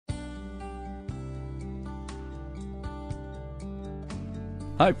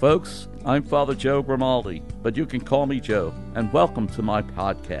Hi folks, I'm Father Joe Grimaldi, but you can call me Joe, and welcome to my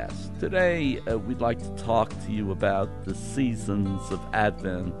podcast. Today we'd like to talk to you about the seasons of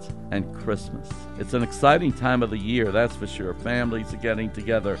Advent and Christmas. It's an exciting time of the year, that's for sure. Families are getting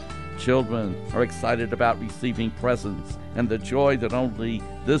together, children are excited about receiving presents, and the joy that only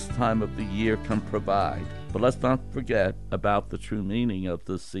this time of the year can provide. But let's not forget about the true meaning of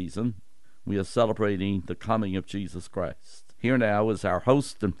this season. We are celebrating the coming of Jesus Christ. Here now is our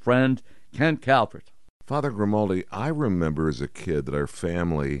host and friend, Ken Calvert. Father Grimaldi, I remember as a kid that our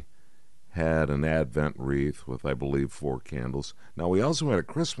family had an Advent wreath with, I believe, 4 candles. Now, we also had a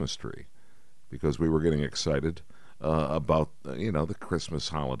Christmas tree because we were getting excited about, the Christmas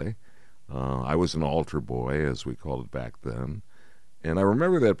holiday. I was an altar boy, as we called it back then. And I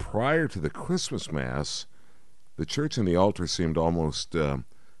remember that prior to the Christmas Mass, the church and the altar seemed almost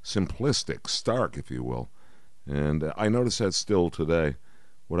simplistic, stark, if you will. And I notice that still today.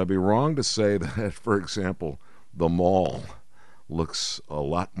 Would I be wrong to say that, for example, the mall looks a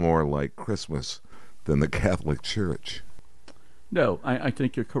lot more like Christmas than the Catholic Church? No, I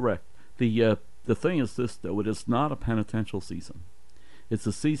think you're correct. The thing is this, though. It is not a penitential season. It's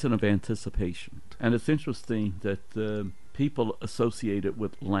a season of anticipation. And it's interesting that people associate it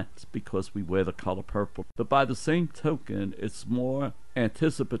with Lent because we wear the color purple. But by the same token, it's more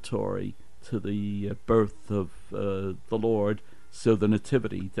anticipatory to the birth of the Lord, so the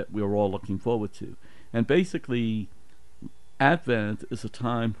nativity that we're all looking forward to. And basically, Advent is a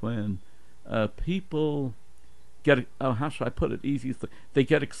time when people get, how should I put it easiest? They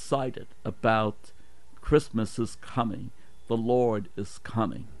get excited about Christmas is coming, the Lord is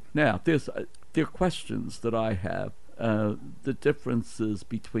coming. Now, there are questions that I have, the differences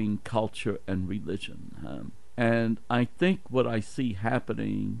between culture and religion. And I think what I see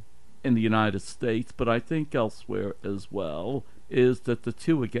happening in the United States, but I think elsewhere as well, is that the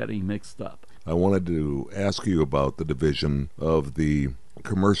two are getting mixed up. I wanted to ask you about the division of the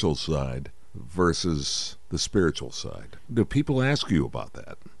commercial side versus the spiritual side. Do people ask you about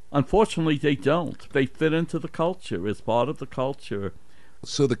that? Unfortunately, they don't. They fit into the culture, as part of the culture.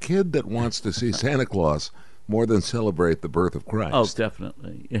 So the kid that wants to see Santa Claus more than celebrate the birth of Christ. Oh,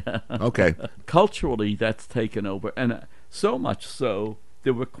 definitely. Yeah. Okay. Culturally, that's taken over, and so much so,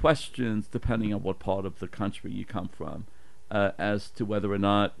 there were questions, depending on what part of the country you come from, as to whether or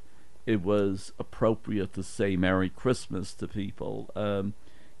not it was appropriate to say Merry Christmas to people.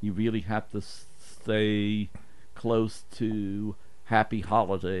 You really have to stay close to Happy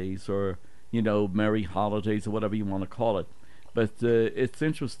Holidays or, Merry Holidays or whatever you want to call it. But it's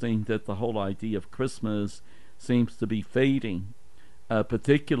interesting that the whole idea of Christmas seems to be fading,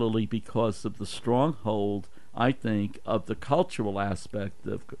 particularly because of the stronghold, I think, of the cultural aspect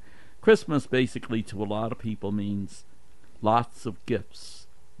of Christmas. Basically, to a lot of people, means lots of gifts,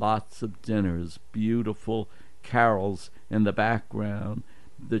 lots of dinners, beautiful carols in the background.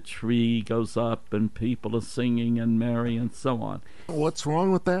 The tree goes up and people are singing and merry and so on. What's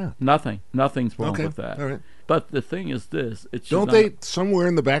wrong with that? Nothing's wrong with that. All right. But the thing is this. Don't they, somewhere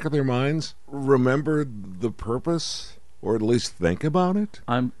in the back of their minds, remember the purpose, or at least think about it?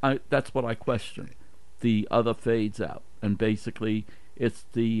 That's what I question. The other fades out, and basically it's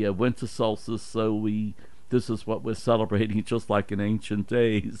the winter solstice, so this is what we're celebrating, just like in ancient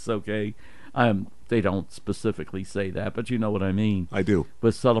days. Okay, they don't specifically say that, but you know what I mean. I do. We're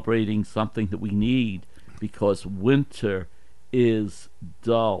celebrating something that we need because winter is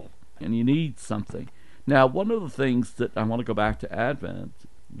dull and you need something. Now, one of the things that I want to go back to Advent,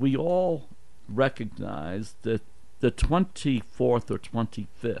 we all recognize that the 24th or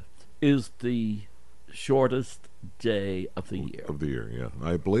 25th is the shortest day of the year. Of the year, yeah.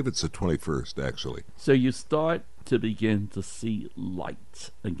 I believe it's the 21st, actually. So you start to begin to see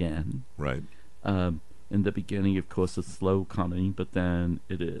light again. Right. In the beginning, of course, it's slow coming, but then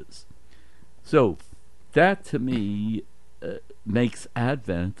it is. So that, to me, makes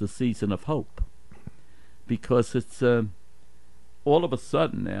Advent a season of hope. Because it's all of a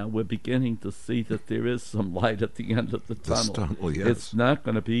sudden now we're beginning to see that there is some light at the end of the tunnel. Yes. It's not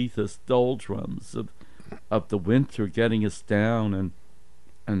going to be this doldrums of the winter getting us down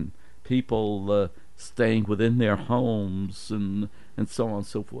and people staying within their homes and so on and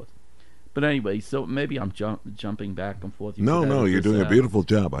so forth. But anyway, so maybe I'm jumping back and forth. No, you're doing a beautiful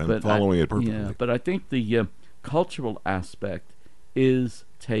job. I'm following it perfectly. Yeah, but I think the cultural aspect is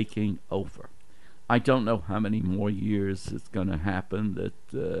taking over. I don't know how many more years it's going to happen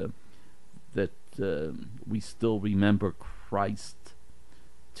that we still remember Christ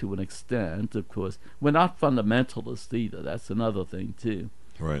to an extent. Of course, we're not fundamentalists either. That's another thing too.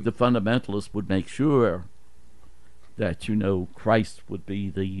 Right. The fundamentalists would make sure that Christ would be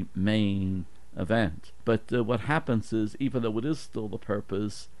the main event. But what happens is, even though it is still the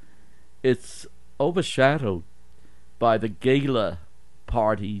purpose, it's overshadowed by the gala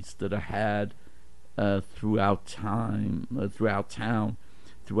parties that are had throughout town, throughout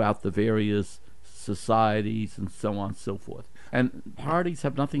the various societies and so on and so forth. And parties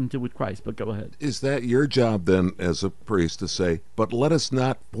have nothing to do with Christ, but go ahead. Is that your job then as a priest to say, but let us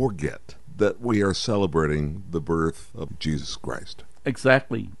not forget that we are celebrating the birth of Jesus Christ?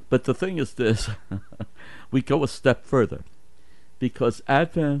 Exactly. But the thing is this, we go a step further, because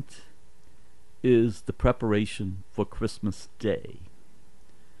Advent is the preparation for Christmas Day,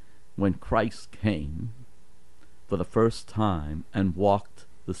 when Christ came for the first time and walked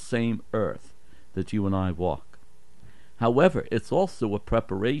the same earth that you and I walk. However, it's also a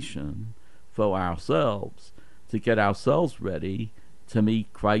preparation for ourselves to get ourselves ready to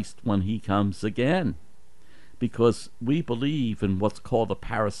meet Christ when he comes again, because we believe in what's called the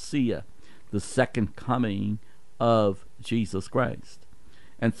parousia, the second coming of Jesus Christ.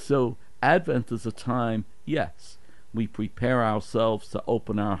 And so Advent is a time, yes, we prepare ourselves to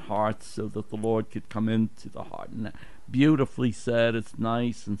open our hearts so that the Lord could come into the heart. And beautifully said, it's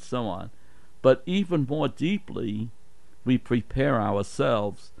nice and so on. But even more deeply, we prepare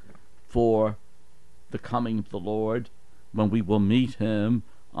ourselves for the coming of the Lord, when we will meet him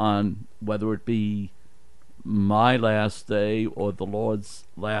on, whether it be my last day or the Lord's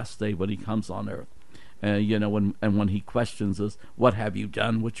last day when he comes on earth. And when he questions us, what have you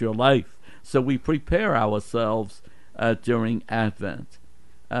done with your life? So we prepare ourselves during Advent.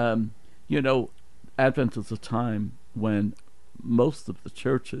 Advent is a time when most of the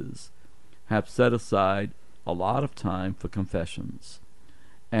churches have set aside a lot of time for confessions.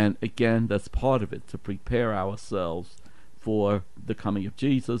 And again, that's part of it, to prepare ourselves for the coming of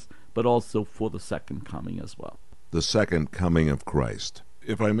Jesus, but also for the second coming as well. The second coming of Christ.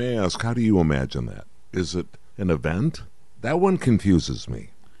 If I may ask, how do you imagine that? Is it an event? That one confuses me.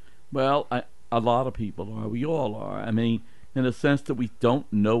 Well, a lot of people are. We all are. I mean, in the sense that we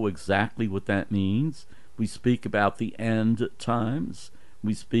don't know exactly what that means. We speak about the end times.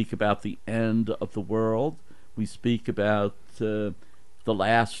 We speak about the end of the world. We speak about the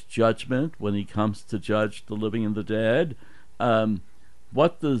last judgment, when he comes to judge the living and the dead.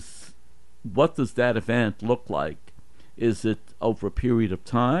 What does that event look like? Is it over a period of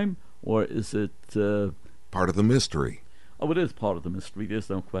time, or is it part of the mystery? Oh, it is part of the mystery. There's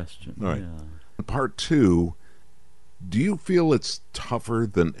no question. All right. Yeah. Part two, do you feel it's tougher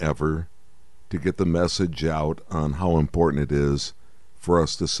than ever to get the message out on how important it is for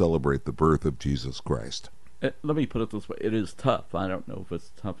us to celebrate the birth of Jesus Christ? Let me put it this way. It is tough. I don't know if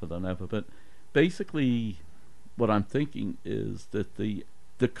it's tougher than ever, but basically what I'm thinking is that the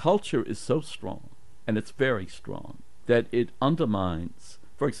culture is so strong, and it's very strong, that it undermines,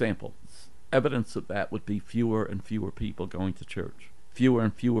 for example, evidence of that would be fewer and fewer people going to church. Fewer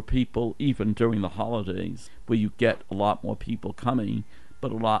and fewer people, even during the holidays, where you get a lot more people coming,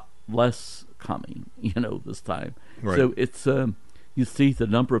 but a lot less coming, this time. Right. So it's, you see the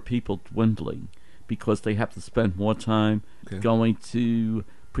number of people dwindling, because they have to spend more time going to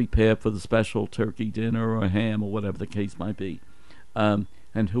prepare for the special turkey dinner or ham or whatever the case might be. And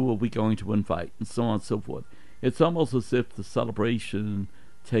who are we going to invite, and so on and so forth. It's almost as if the celebration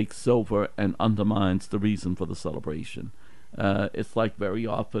takes over and undermines the reason for the celebration. It's like very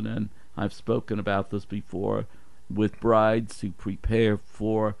often, and I've spoken about this before, with brides who prepare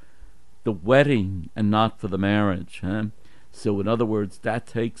for the wedding and not for the marriage. So in other words, that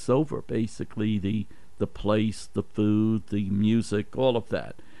takes over basically the place, the food, the music, all of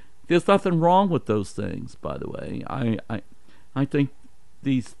that. There's nothing wrong with those things, by the way. I think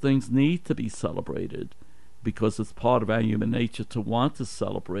these things need to be celebrated, because it's part of our human nature to want to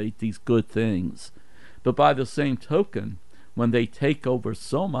celebrate these good things. But by the same token, when they take over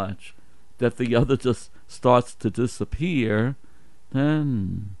so much that the other just starts to disappear,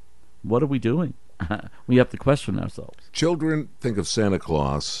 then what are we doing? We have to question ourselves. Children think of Santa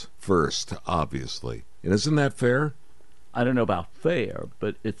Claus first, obviously. And isn't that fair? I don't know about fair,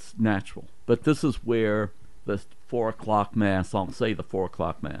 but it's natural. But this is where the 4 o'clock Mass, I'll say the 4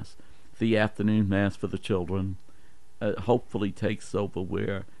 o'clock Mass, the afternoon Mass for the children, hopefully takes over,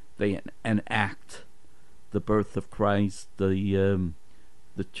 where they enact the birth of Christ, the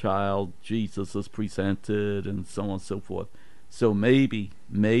child Jesus is presented, and so on and so forth. So maybe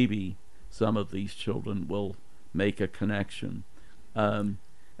some of these children will make a connection.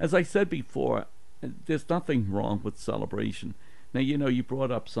 As I said before, there's nothing wrong with celebration. Now, you brought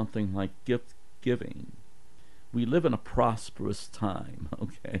up something like gift giving. We live in a prosperous time,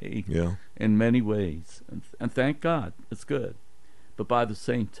 okay? Yeah. In many ways. and thank God, it's good. But by the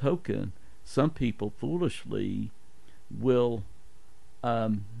same token, some people foolishly will,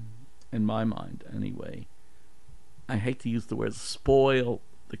 in my mind anyway, I hate to use the word spoil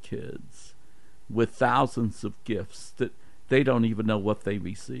the kids with thousands of gifts that they don't even know what they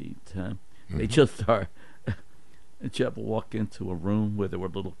received. They just are. Did you ever walk into a room where there were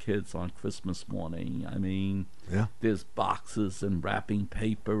little kids on Christmas morning? I mean, Yeah. there's boxes and wrapping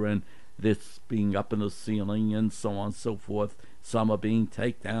paper and this being up in the ceiling and so on and so forth. Some are being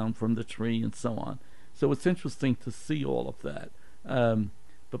taken down from the tree and so on. So it's interesting to see all of that.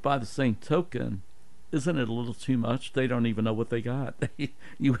 But by the same token, isn't it a little too much? They don't even know what they got.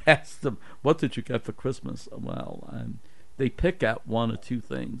 You ask them, what did you get for Christmas? Well, they pick out one or two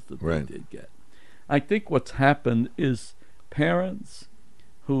things that Right. they did get. I think what's happened is parents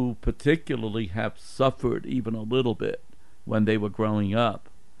who particularly have suffered even a little bit when they were growing up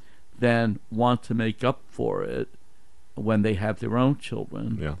then want to make up for it when they have their own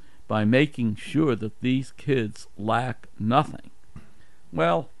children Yeah. by making sure that these kids lack nothing.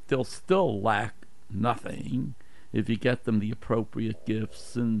 Well, they'll still lack nothing if you get them the appropriate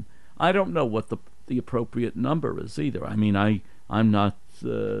gifts, and I don't know what the appropriate number is either. I mean, I'm not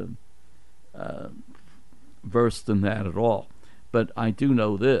versed in that at all, but I do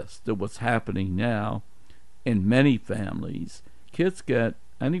know this, that what's happening now in many families, kids get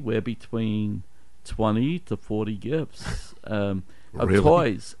anywhere between 20 to 40 gifts of Really?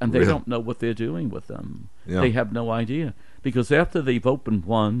 toys, and they Really? don't know what they're doing with them. Yeah. They have no idea, because after they've opened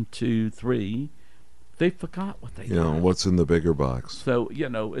 1, 2, 3, they forgot what they You know, got. what's in the bigger box? So,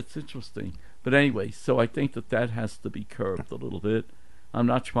 it's interesting. But anyway, so I think that has to be curbed a little bit. I'm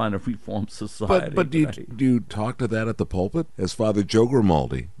not trying to reform society. But do you talk to that at the pulpit? As Father Joe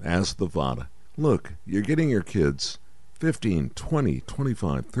Grimaldi asked the Vada, look, you're getting your kids 15, 20,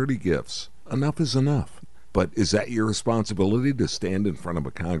 25, 30 gifts. Enough is enough. But is that your responsibility to stand in front of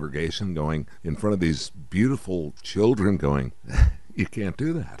a congregation going, in front of these beautiful children going, you can't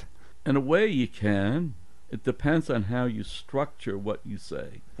do that? In a way you can. It depends on how you structure what you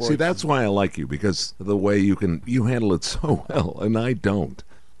say. See, that's why I like you, because of the way you handle it so well, and I don't.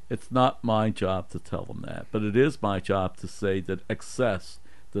 It's not my job to tell them that, but it is my job to say that excess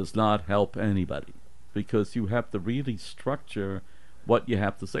does not help anybody, because you have to really structure what you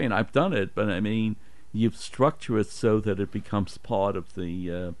have to say. And I've done it, but I mean, you structure it so that it becomes part of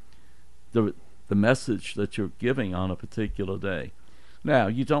the message that you're giving on a particular day. Now,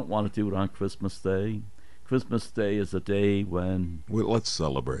 you don't want to do it on Christmas Day. Christmas Day is a day when Well, let's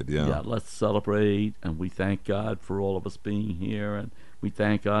celebrate, yeah. let's celebrate, and we thank God for all of us being here, and we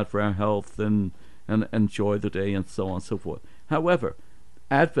thank God for our health, and enjoy the day, and so on and so forth. However,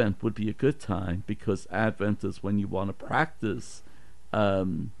 Advent would be a good time, because Advent is when you want to practice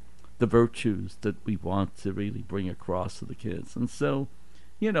the virtues that we want to really bring across to the kids. And so,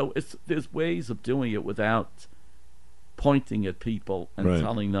 there's ways of doing it without pointing at people and Right.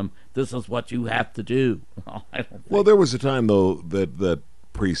 telling them this is what you have to do. Well, I don't think. Well, there was a time, though, that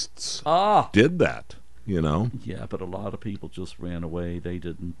priests did that, Yeah, but a lot of people just ran away. They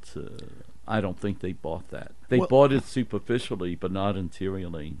didn't. I don't think they bought that. They Well- bought it superficially, but not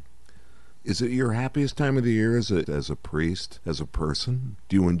interiorly. Is it your happiest time of the year as a priest, as a person?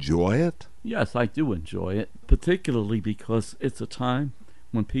 Do you enjoy it? Yes, I do enjoy it, particularly because it's a time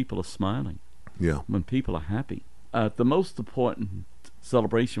when people are smiling, Yeah. when people are happy. The most important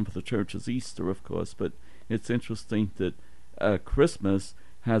celebration for the church is Easter, of course, but it's interesting that Christmas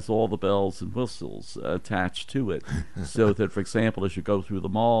has all the bells and whistles attached to it. So that, for example, as you go through the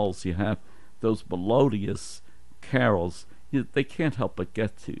malls, you have those melodious carols. They can't help but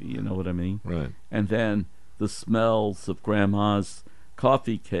get to you, you know what I mean? Right. And then the smells of Grandma's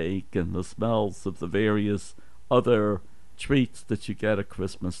coffee cake and the smells of the various other treats that you get at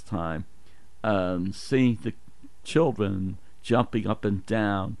Christmas time. Seeing the children jumping up and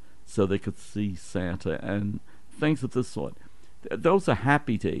down so they could see Santa and things of this sort. Those are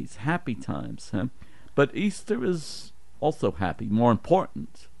happy days, happy times. But Easter is also happy, more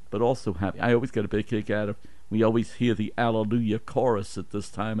important, but also happy. I always get a big kick out of, we always hear the Alleluia chorus at this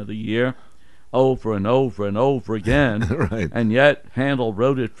time of the year, over and over and over again. Right. And yet Handel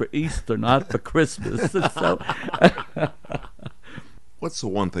wrote it for Easter, not for Christmas. And so What's the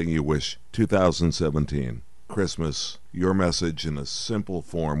one thing you wish 2017, Christmas, your message in a simple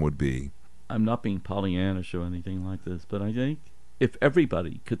form would be? I'm not being Pollyannish or anything like this, but I think if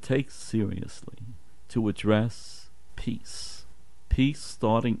everybody could take seriously to address peace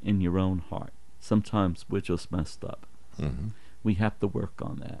starting in your own heart. Sometimes we're just messed up. Mm-hmm. We have to work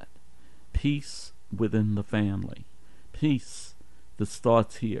on that. Peace within the family. Peace that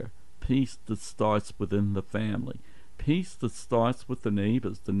starts here. peace that starts within the family, peace that starts with the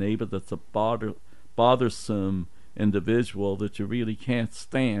neighbor that's a bothersome individual that you really can't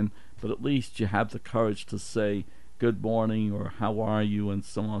stand, but at least you have the courage to say good morning or how are you and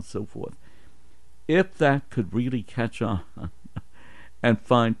so on and so forth. If that could really catch on and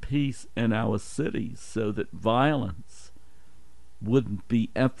find peace in our cities so that violence wouldn't be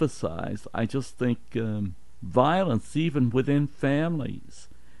emphasized, I just think violence even within families,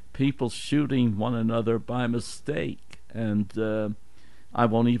 people shooting one another by mistake, and I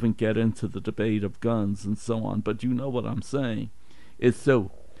won't even get into the debate of guns and so on, but you know what I'm saying. It's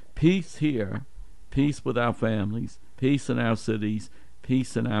so peace here, peace with our families, peace in our cities,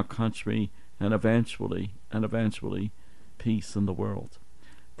 peace in our country, and eventually, peace in the world.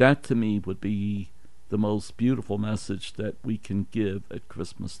 That to me would be the most beautiful message that we can give at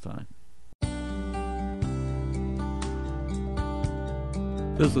Christmas time.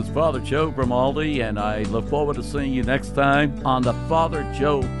 This is Father Joe Grimaldi, and I look forward to seeing you next time on the Father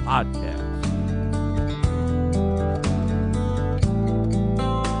Joe Podcast.